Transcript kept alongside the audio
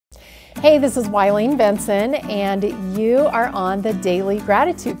Hey, this is Wileen Benson, and you are on the Daily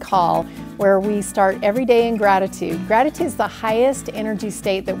Gratitude Call, where we start every day in gratitude. Gratitude is the highest energy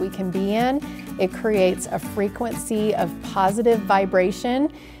state that we can be in. It creates a frequency of positive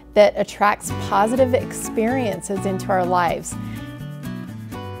vibration that attracts positive experiences into our lives.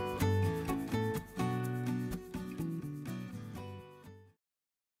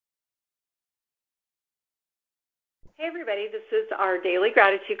 Hey everybody, this is our Daily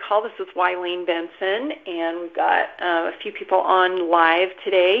Gratitude Call. This is Wileen Benson, and we've got a few people on live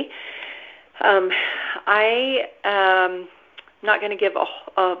today. I am not going to give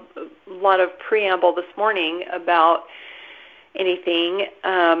a lot of preamble this morning about anything.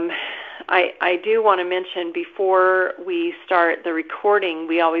 I do want to mention before we start the recording,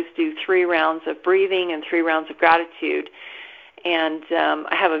 we always do 3 rounds of breathing and 3 rounds of gratitude. And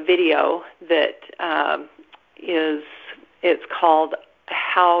I have a video that it's called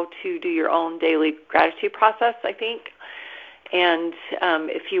How to Do Your Own Daily Gratitude Process, I think. And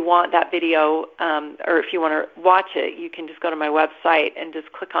if you want that video, or if you want to watch it, you can just go to my website and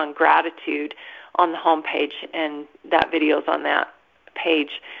just click on gratitude on the home page, and that video's on that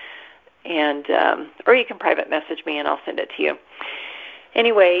page. And or you can private message me and I'll send it to you.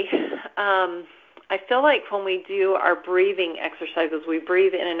 Anyway, I feel like when we do our breathing exercises, we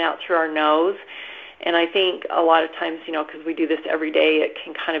breathe in and out through our nose. And I think a lot of times, because we do this every day, it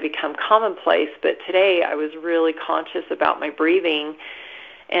can kind of become commonplace. But today I was really conscious about my breathing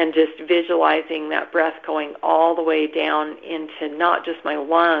and just visualizing that breath going all the way down into not just my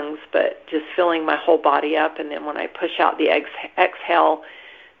lungs, but just filling my whole body up. And then when I push out the exhale,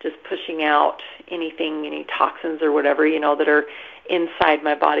 just pushing out anything, any toxins or whatever, that are inside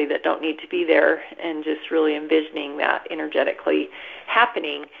my body that don't need to be there, and just really envisioning that energetically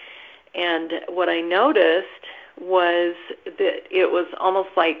happening. And what I noticed was that it was almost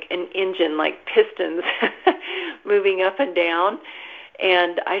like an engine, like pistons moving up and down.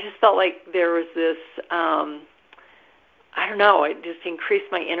 And I just felt like there was this, it just increased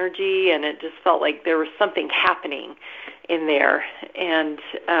my energy, and it just felt like there was something happening in there. And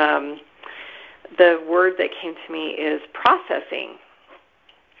the word that came to me is processing.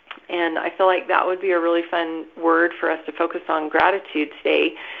 And I feel like that would be a really fun word for us to focus on gratitude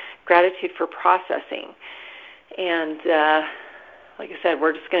today. Gratitude for processing. And like I said,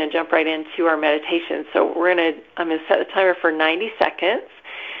 we're just going to jump right into our meditation. So I'm going to set the timer for 90 seconds,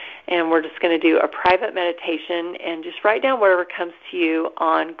 and we're just going to do a private meditation and just write down whatever comes to you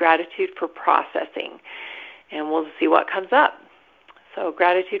on gratitude for processing, and we'll see what comes up. So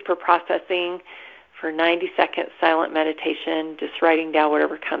gratitude for processing for 90 seconds silent meditation, just writing down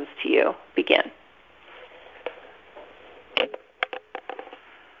whatever comes to you. Begin.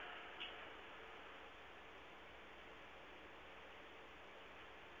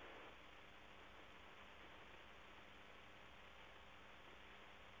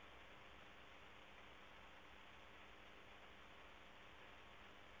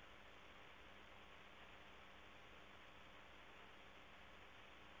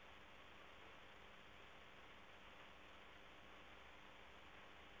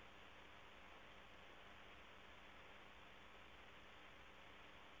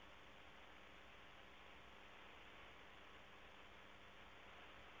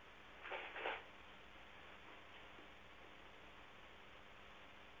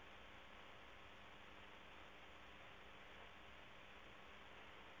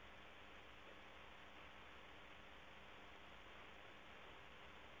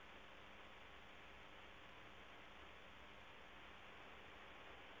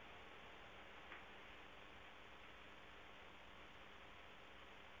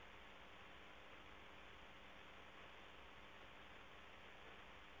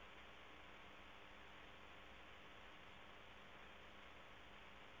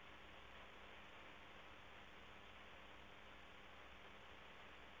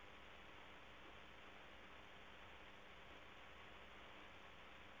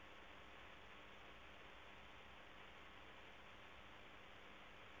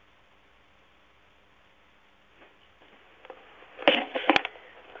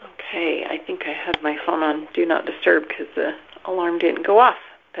 Okay, I think I have my phone on Do Not Disturb because the alarm didn't go off,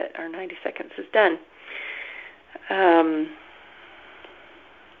 but our 90 seconds is done.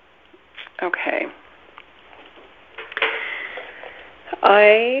 Okay.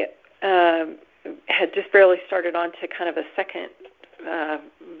 I had just barely started on to kind of a second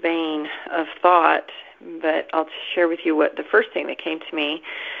vein of thought, but I'll share with you what the first thing that came to me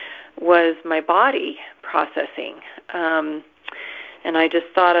was my body processing. And I just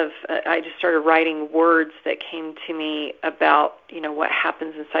started writing words that came to me about, what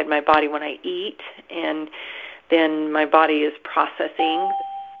happens inside my body when I eat, and then my body is processing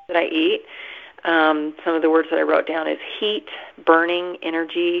that I eat. Some of the words that I wrote down is heat, burning,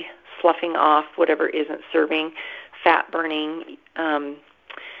 energy, sloughing off whatever isn't serving, fat burning.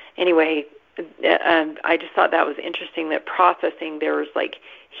 Anyway, I just thought that was interesting, that processing, there was like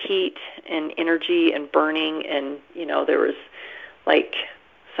heat and energy and burning, and, there was like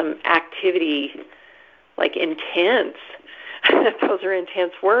some activity, like intense. Those are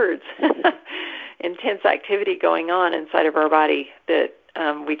intense words. Intense activity going on inside of our body that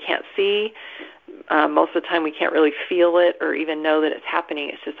we can't see. Most of the time we can't really feel it or even know that it's happening.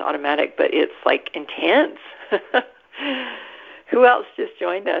 It's just automatic, but it's like intense. Who else just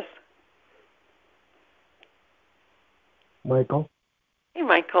joined us? Michael. Hey,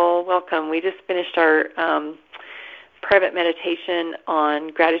 Michael. Welcome. We just finished our private meditation on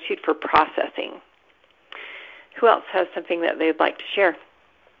gratitude for processing. Who else has something that they'd like to share?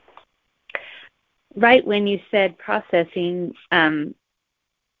 Right when you said processing,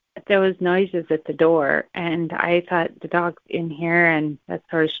 there was noises at the door, and I thought the dog's in here, and that's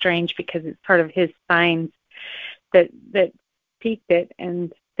sort of strange because it's part of his signs that piqued it.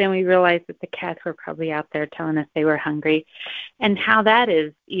 And then we realized that the cats were probably out there telling us they were hungry, and how that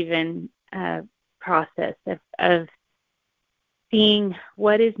is even a process of seeing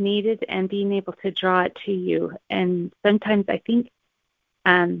what is needed and being able to draw it to you. And sometimes I think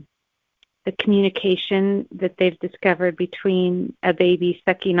the communication that they've discovered between a baby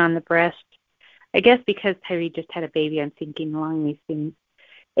sucking on the breast, I guess because Tyree just had a baby, I'm thinking along these things.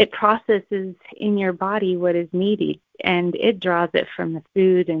 It processes in your body what is needed, and it draws it from the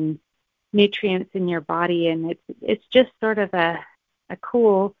food and nutrients in your body, and it's just sort of a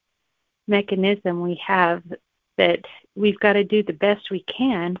cool mechanism we have, that we've got to do the best we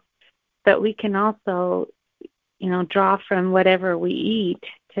can, but we can also, draw from whatever we eat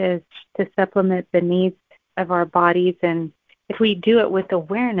to supplement the needs of our bodies. And if we do it with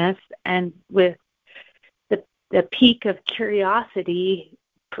awareness and with the peak of curiosity,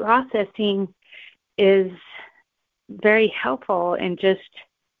 processing is very helpful in just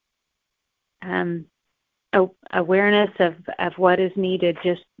awareness of what is needed.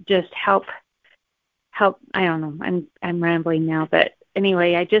 Just help. I don't know. I'm rambling now, but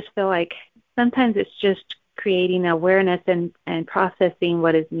anyway, I just feel like sometimes it's just creating awareness and processing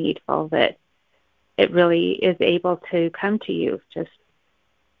what is needful, that it really is able to come to you.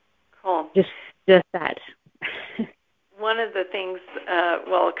 Cool. Just that. One of the things,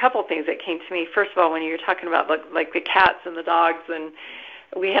 a couple things that came to me. First of all, when you were talking about like the cats and the dogs, and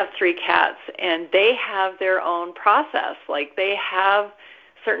we have 3 cats, and they have their own process. Like they have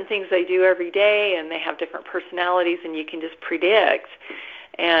certain things they do every day, and they have different personalities, and you can just predict.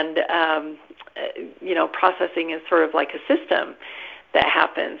 And processing is sort of like a system that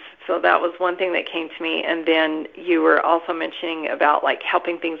happens. So that was one thing that came to me. And then you were also mentioning about like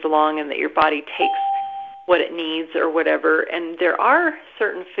helping things along, and that your body takes what it needs or whatever. And there are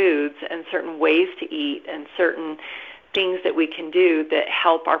certain foods and certain ways to eat and certain things that we can do that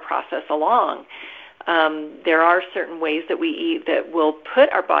help our process along. There are certain ways that we eat that will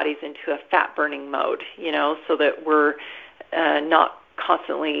put our bodies into a fat-burning mode, so that we're not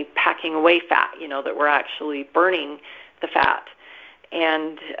constantly packing away fat, that we're actually burning the fat.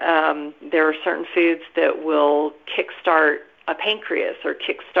 And there are certain foods that will kickstart a pancreas or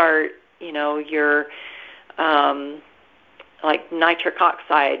kickstart, your like nitric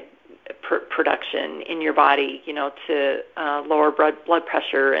oxide production in your body, to lower blood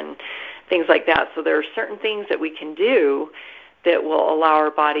pressure and things like that. So there are certain things that we can do that will allow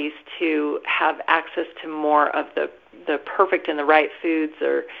our bodies to have access to more of the perfect and the right foods,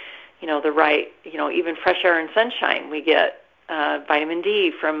 or, the right, even fresh air and sunshine. We get vitamin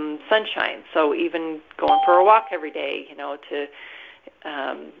D from sunshine. So even going for a walk every day, to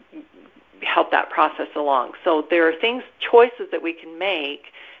help that process along. So there are choices that we can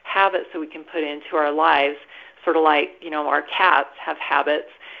make, habits that we can put into our lives, sort of like, our cats have habits,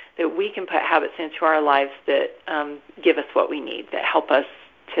 that we can put habits into our lives that give us what we need, that help us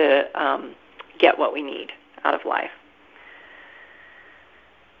to get what we need out of life.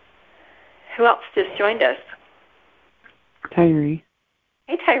 Who else just joined us? Tyree.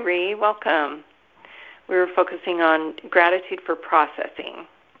 Hey, Tyree, welcome. We were focusing on gratitude for processing.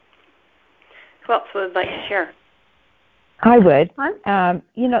 Who else would like to share? I would.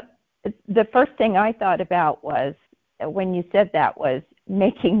 The first thing I thought about was, when you said that, was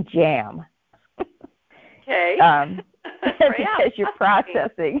making jam. Okay. Because you're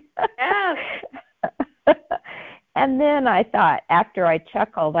processing. Yes. And then I thought, after I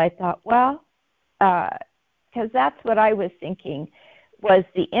chuckled, I thought, well, because that's what I was thinking, was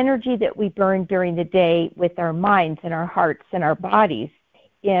the energy that we burn during the day with our minds and our hearts and our bodies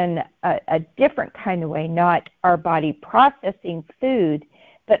in a different kind of way, not our body processing food,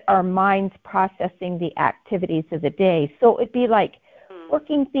 but our minds processing the activities of the day. So it'd be like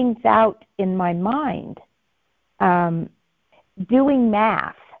working things out in my mind, doing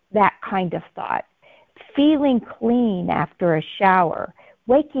math, that kind of thought, feeling clean after a shower,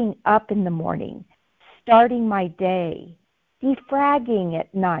 waking up in the morning, starting my day, defragging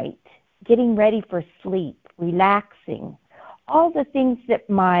at night, getting ready for sleep, relaxing, all the things that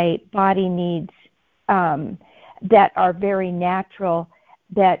my body needs that are very natural,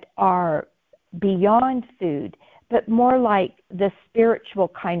 that are beyond food, but more like the spiritual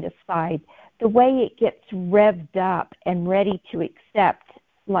kind of side, the way it gets revved up and ready to accept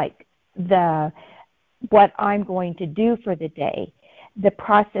like what I'm going to do for the day, the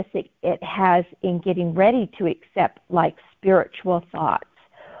process it has in getting ready to accept like spiritual thoughts,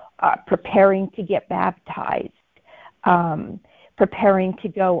 preparing to get baptized, preparing to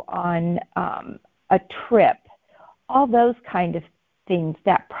go on a trip, all those kind of things,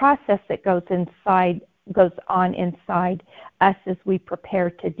 that process that goes on inside us as we prepare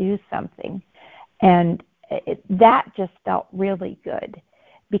to do something. And that just felt really good,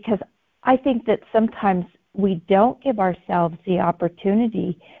 because I think that sometimes we don't give ourselves the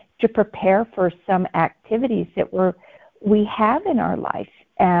opportunity to prepare for some activities that we have in our life,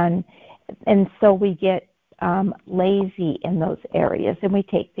 and so we get lazy in those areas and we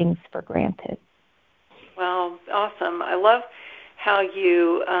take things for granted. Well, awesome. I love how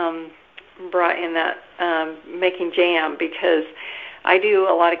you brought in that making jam, because I do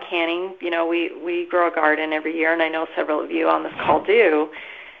a lot of canning. You know, we grow a garden every year, and I know several of you on this call do.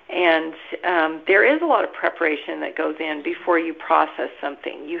 And there is a lot of preparation that goes in before you process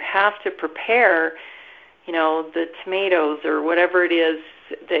something. You have to prepare, you know, the tomatoes or whatever it is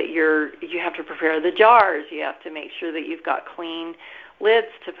that you have to prepare, the jars. You have to make sure that you've got clean lids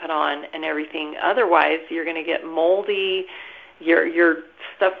to put on and everything. Otherwise, you're going to get moldy. Your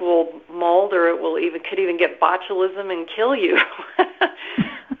stuff will mold, or could even get botulism and kill you.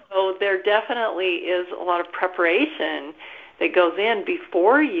 So there definitely is a lot of preparation that goes in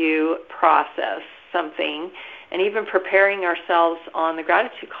before you process something, and even preparing ourselves on the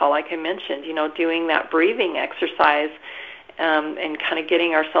gratitude call, like I mentioned, you know, doing that breathing exercise and kind of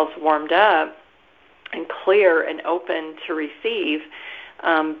getting ourselves warmed up and clear and open to receive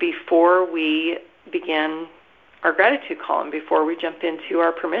before we begin our gratitude call and before we jump into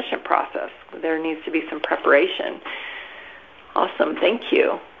our permission process. There needs to be some preparation. Awesome. Thank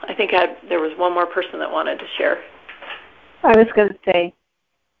you. I think there was one more person that wanted to share. I was going to say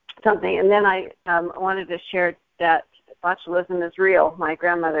something, and then I wanted to share that botulism is real. My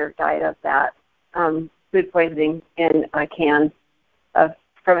grandmother died of that food poisoning in a can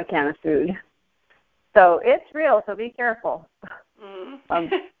from a can of food. So it's real. So be careful.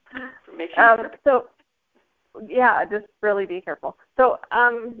 So yeah, just really be careful. So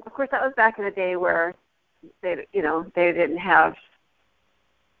of course that was back in the day where they didn't have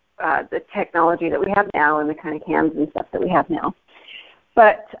the technology that we have now and the kind of cans and stuff that we have now.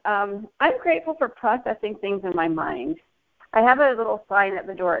 But I'm grateful for processing things in my mind. I have a little sign at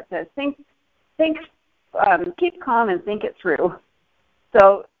the door that says, keep calm and think it through.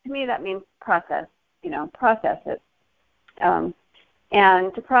 So to me that means process it.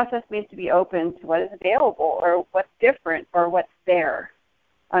 And to process means to be open to what is available or what's different or what's there.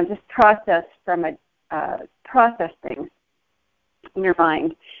 Just process things in your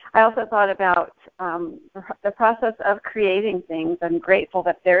mind. I also thought about the process of creating things. I'm grateful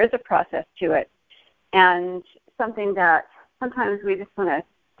that there is a process to it, and something that sometimes I just want to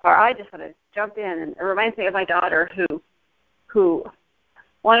jump in. And it reminds me of my daughter who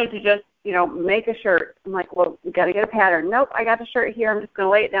wanted to just make a shirt. I'm like, well, we got to get a pattern. Nope, I got the shirt here. I'm just going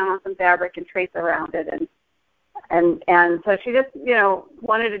to lay it down on some fabric and trace around it, and so she just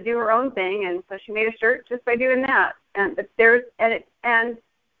wanted to do her own thing, and so she made a shirt just by doing that. And so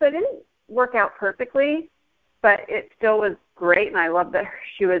it didn't work out perfectly, but it still was great, and I love that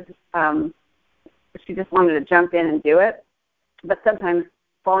she just wanted to jump in and do it. But sometimes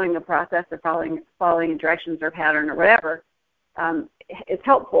following the process or following directions or pattern or whatever is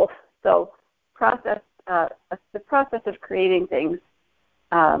helpful. So the process of creating things,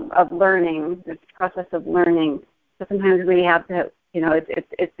 of learning, the process of learning. So sometimes we have to,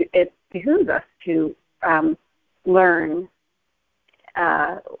 it behooves us to learn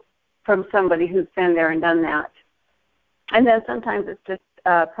from somebody who's been there and done that. And then sometimes it's just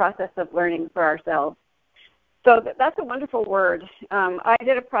a process of learning for ourselves. So that's a wonderful word. I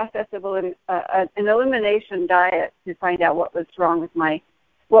did a process of an elimination diet to find out what was wrong with my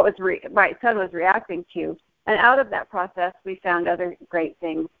son was reacting to, and out of that process, we found other great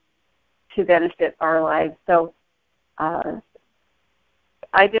things to benefit our lives. So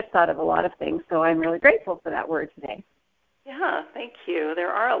I just thought of a lot of things. So I'm really grateful for that word today. Yeah, thank you.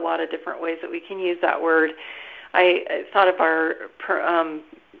 There are a lot of different ways that we can use that word. I thought of our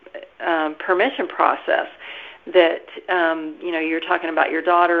permission process that, you're talking about your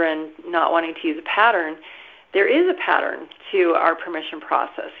daughter and not wanting to use a pattern. There is a pattern to our permission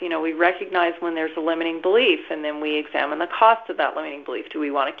process. We recognize when there's a limiting belief, and then we examine the cost of that limiting belief. Do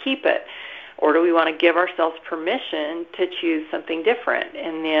we want to keep it? Or do we want to give ourselves permission to choose something different?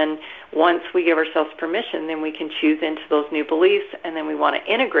 And then once we give ourselves permission, then we can choose into those new beliefs, and then we want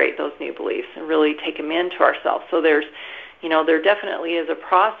to integrate those new beliefs and really take them into ourselves. So there definitely is a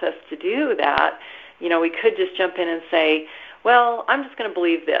process to do that. We could just jump in and say, well, I'm just going to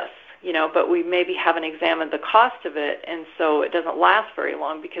believe this, but we maybe haven't examined the cost of it, and so it doesn't last very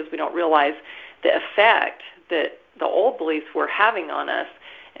long because we don't realize the effect that the old beliefs were having on us.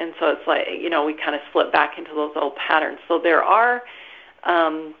 And so it's like, we kind of slip back into those old patterns. So there are,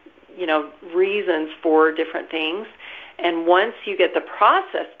 reasons for different things. And once you get the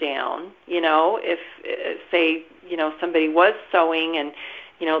process down, if say, somebody was sewing and,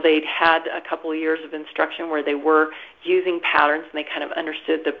 they'd had a couple of years of instruction where they were using patterns and they kind of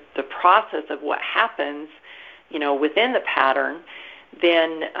understood the process of what happens, within the pattern,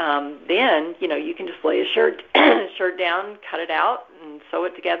 then you can just lay a shirt down, cut it out, and sew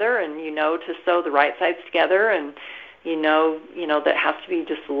it together, and to sew the right sides together, and that has to be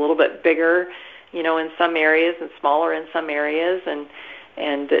just a little bit bigger, in some areas and smaller in some areas, and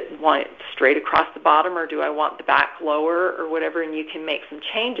that want it straight across the bottom, or do I want the back lower, or whatever, and you can make some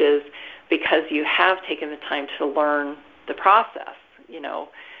changes because you have taken the time to learn the process,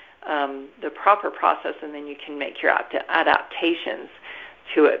 the proper process, and then you can make your adaptations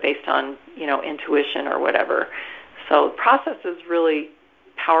to it based on, intuition or whatever. So the process is really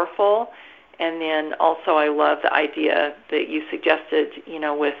powerful. And then also I love the idea that you suggested,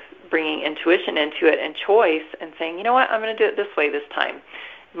 with bringing intuition into it and choice and saying, you know what, I'm going to do it this way this time.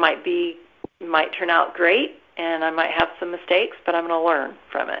 It might turn out great, and I might have some mistakes, but I'm going to learn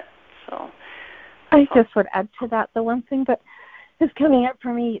from it. So I just would add to that the one thing that is coming up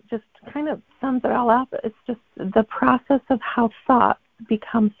for me just kind of sums it all up. It's just the process of how thoughts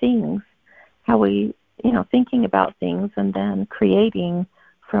become things, how we, thinking about things and then creating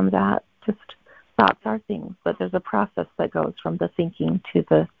from that. Just thoughts are things, but there's a process that goes from the thinking to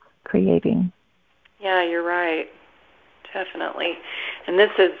the creating. Yeah, you're right. Definitely. And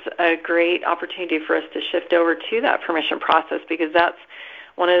this is a great opportunity for us to shift over to that permission process, because that's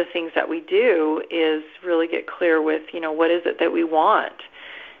one of the things that we do is really get clear with, what is it that we want?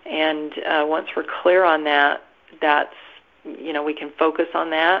 And once we're clear on that, that's, we can focus on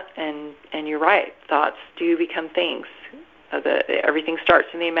that. And you're right. Thoughts do become things. Everything starts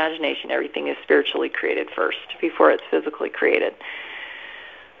in the imagination. Everything is spiritually created first before it's physically created.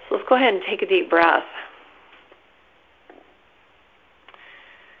 So let's go ahead and take a deep breath.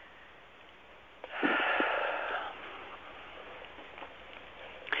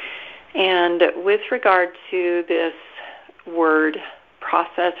 And with regard to this word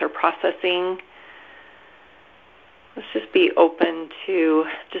process or processing, let's just be open to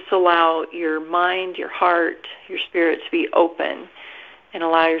just allow your mind, your heart, your spirit to be open and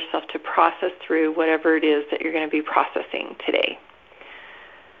allow yourself to process through whatever it is that you're going to be processing today.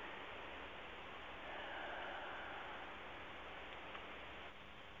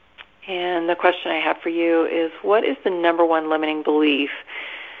 And the question I have for you is, what is the number one limiting belief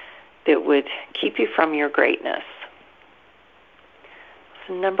that would keep you from your greatness?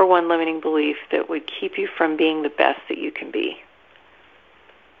 The number one limiting belief that would keep you from being the best that you can be.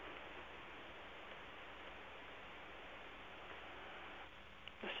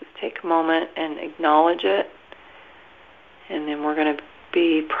 Let's just take a moment and acknowledge it, and then we're going to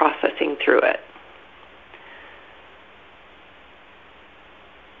be processing through it.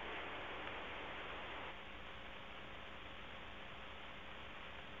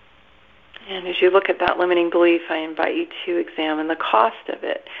 And as you look at that limiting belief, I invite you to examine the cost of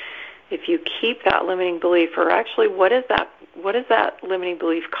it. If you keep that limiting belief, or actually, what does that limiting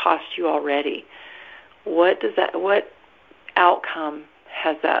belief cost you already? What outcome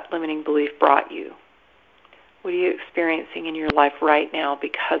has that limiting belief brought you? What are you experiencing in your life right now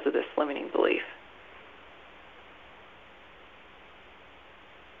because of this limiting belief?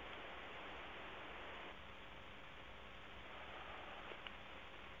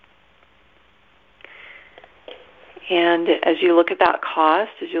 And as you look at that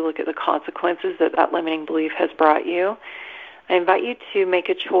cost, as you look at the consequences that that limiting belief has brought you, I invite you to make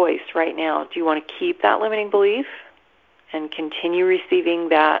a choice right now. Do you want to keep that limiting belief and continue receiving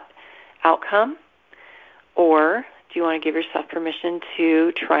that outcome? Or do you want to give yourself permission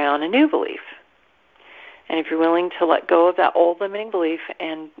to try on a new belief? And if you're willing to let go of that old limiting belief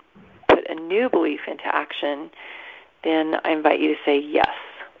and put a new belief into action, then I invite you to say yes.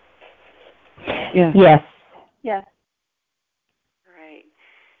 Yes. Yes. Yes. Right.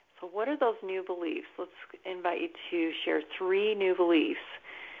 So what are those new beliefs? Let's invite you to share 3 new beliefs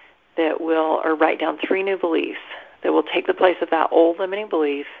that will, or write down 3 new beliefs that will take the place of that old limiting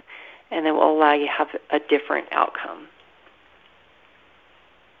belief and that will allow you to have a different outcome.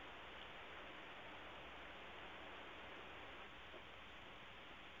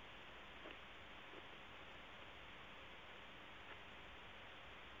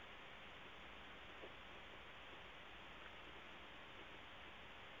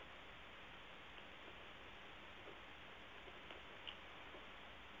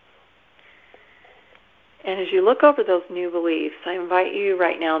 And as you look over those new beliefs, I invite you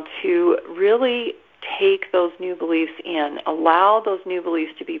right now to really take those new beliefs in. Allow those new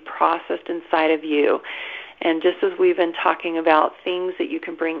beliefs to be processed inside of you. And just as we've been talking about things that you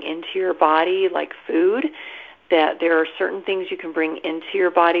can bring into your body, like food, that there are certain things you can bring into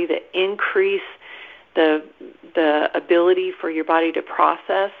your body that increase the ability for your body to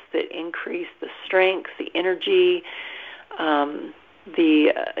process, that increase the strength, the energy,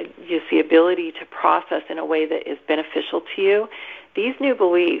 just the ability to process in a way that is beneficial to you. These new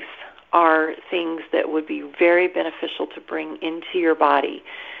beliefs are things that would be very beneficial to bring into your body,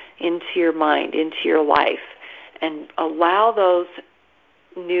 into your mind, into your life, and allow those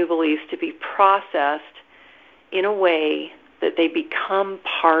new beliefs to be processed in a way that they become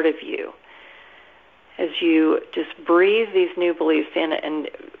part of you. As you just breathe these new beliefs in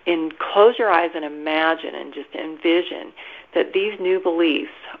and close your eyes and imagine and just envision that these new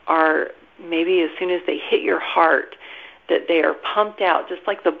beliefs are, maybe as soon as they hit your heart, that they are pumped out, just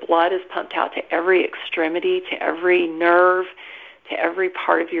like the blood is pumped out to every extremity, to every nerve, to every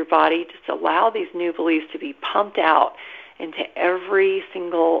part of your body. Just allow these new beliefs to be pumped out into every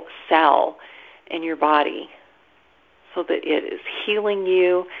single cell in your body so that it is healing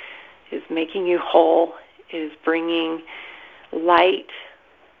you, is making you whole, is bringing light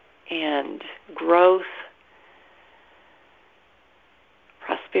and growth,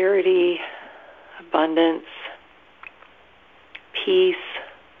 prosperity, abundance, peace,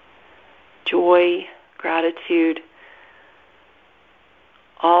 joy, gratitude,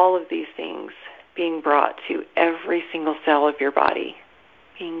 all of these things being brought to every single cell of your body,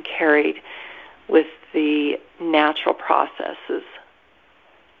 being carried with the natural processes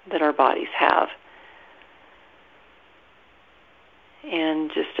that our bodies have.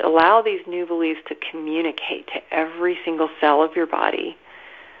 And just allow these new beliefs to communicate to every single cell of your body,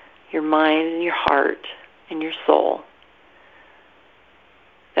 your mind and your heart and your soul,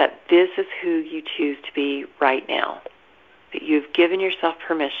 that this is who you choose to be right now, that you've given yourself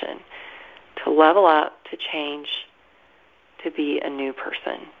permission to level up, to change, to be a new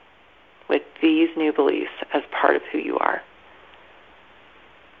person with these new beliefs as part of who you are.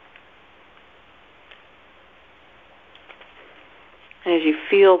 And as you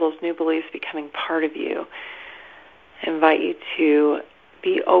feel those new beliefs becoming part of you, I invite you to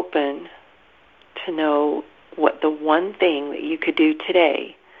be open to know what the one thing that you could do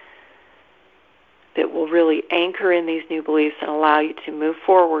today that will really anchor in these new beliefs and allow you to move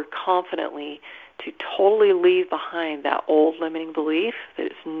forward confidently to totally leave behind that old limiting belief that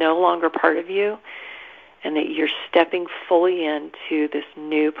is no longer part of you and that you're stepping fully into this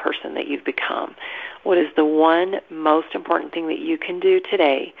new person that you've become. What is the one most important thing that you can do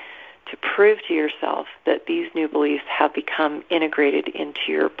today to prove to yourself that these new beliefs have become integrated into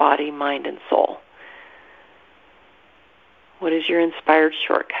your body, mind, and soul? What is your inspired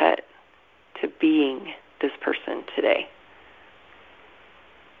shortcut to being this person today?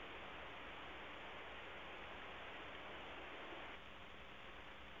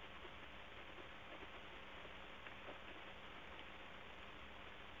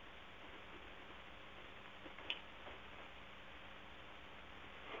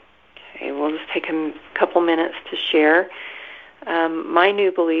 Okay, we'll just take a couple minutes to share. My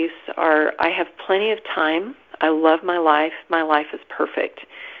new beliefs are, I have plenty of time. I love my life. My life is perfect.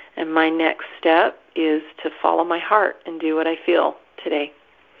 And my next step is to follow my heart and do what I feel today.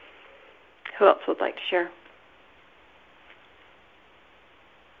 Who else would like to share?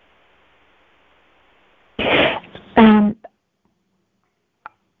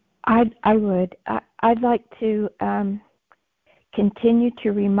 I I would. I'd like to continue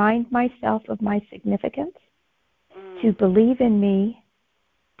to remind myself of my significance, to believe in me,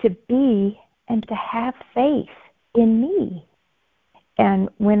 to be and to have faith in me. And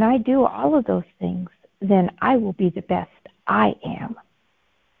when I do all of those things, then I will be the best I am.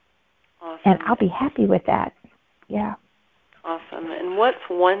 Awesome. And I'll be happy with that. Yeah. Awesome. And what's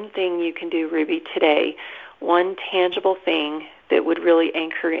one thing you can do, Ruby, today, one tangible thing that would really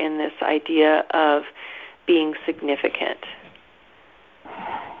anchor in this idea of being significant?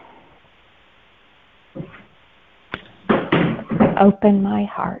 Open my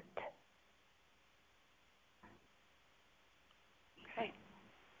heart. Okay.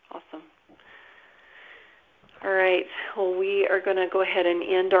 Awesome. All right. Well, we are going to go ahead and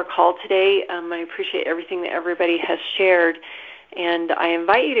end our call today. I appreciate everything that everybody has shared. And I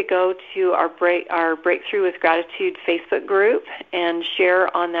invite you to go to our Breakthrough with Gratitude Facebook group and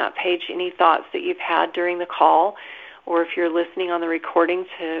share on that page any thoughts that you've had during the call, or if you're listening on the recording,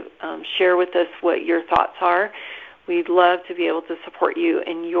 to share with us what your thoughts are. We'd love to be able to support you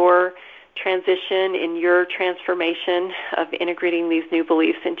in your transition, in your transformation of integrating these new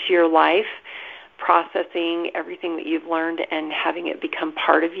beliefs into your life, processing everything that you've learned and having it become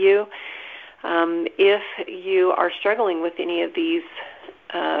part of you. If you are struggling with any of these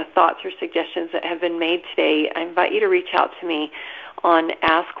thoughts or suggestions that have been made today, I invite you to reach out to me on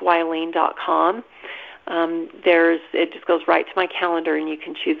AskWilene.com. It just goes right to my calendar, and you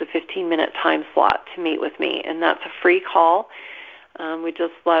can choose a 15-minute time slot to meet with me, and that's a free call. We'd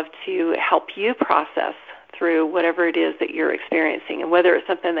just love to help you process through whatever it is that you're experiencing, and whether it's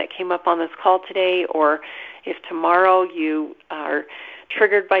something that came up on this call today, or if tomorrow you are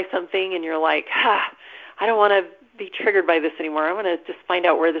triggered by something and you're like, I don't want to be triggered by this anymore. I want to just find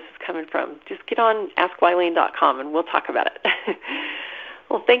out where this is coming from. Just get on AskWilene.com and we'll talk about it.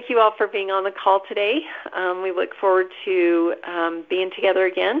 Well, thank you all for being on the call today. We look forward to being together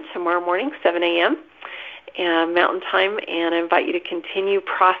again tomorrow morning, 7 a.m. Mountain Time, and I invite you to continue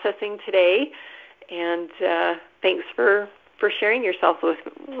processing today. And thanks for sharing yourself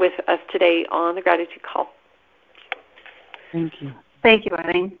with us today on the Gratitude Call. Thank you. Thank you,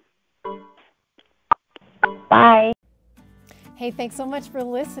 Eileen. Bye. Hey, thanks so much for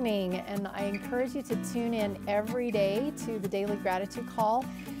listening, and I encourage you to tune in every day to the Daily Gratitude Call.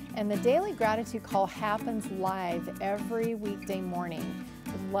 And the Daily Gratitude Call happens live every weekday morning.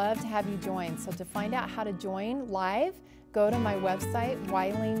 We'd love to have you join. So to find out how to join live, go to my website,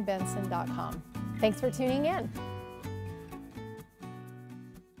 WileneBenson.com. Thanks for tuning in.